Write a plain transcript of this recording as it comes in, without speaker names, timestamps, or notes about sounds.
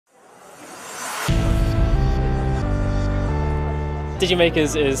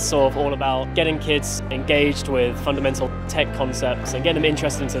Digimakers is sort of all about getting kids engaged with fundamental tech concepts and getting them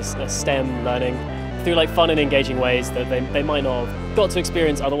interested into STEM learning through like fun and engaging ways that they might not have got to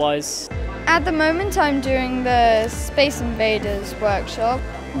experience otherwise. At the moment I'm doing the Space Invaders workshop.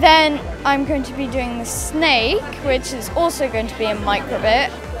 Then I'm going to be doing the snake, which is also going to be a microbit.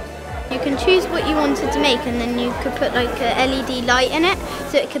 You can choose what you wanted to make and then you could put like a LED light in it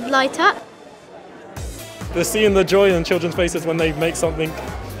so it could light up. Seeing the joy in children's faces when they make something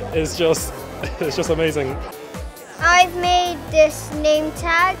is just, it's just amazing. I've made this name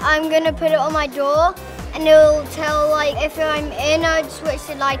tag. I'm going to put it on my door and it will tell like if I'm in, I'd switch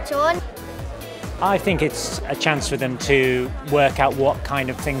the light on. I think it's a chance for them to work out what kind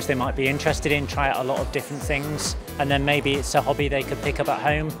of things they might be interested in, try out a lot of different things, and then maybe it's a hobby they could pick up at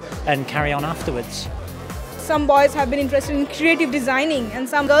home and carry on afterwards. Some boys have been interested in creative designing and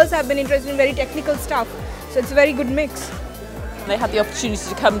some girls have been interested in very technical stuff, so it's a very good mix. They had the opportunity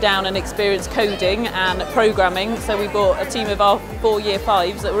to come down and experience coding and programming, so we brought a team of our 4 Year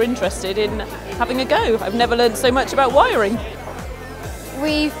 5s that were interested in having a go. I've never learned so much about wiring.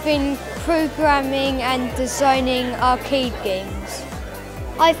 We've been programming and designing arcade games.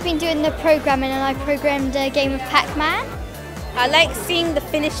 I've been doing the programming and I programmed a game of Pac-Man. I like seeing the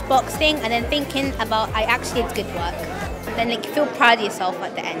finished box thing and then thinking about I actually did good work. And then like, feel proud of yourself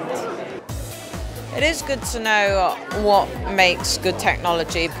at the end. It is good to know what makes good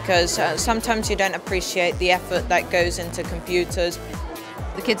technology because sometimes you don't appreciate the effort that goes into computers.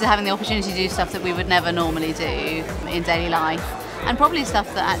 The kids are having the opportunity to do stuff that we would never normally do in daily life, and probably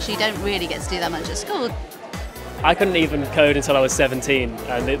stuff that actually don't really get to do that much at school. I couldn't even code until I was 17,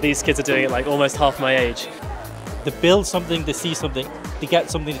 and these kids are doing it like almost half my age. They build something, they see something, they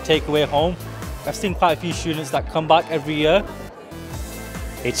get something to take away home. I've seen quite a few students that come back every year.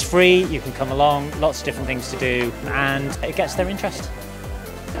 It's free, you can come along, lots of different things to do, and it gets their interest.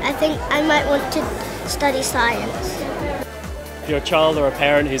 I think I might want to study science. If you're a child or a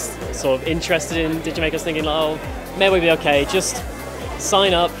parent who's sort of interested in Digimakers thinking, oh, maybe we'll be okay, just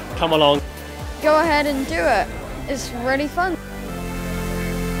sign up, come along. Go ahead and do it. It's really fun.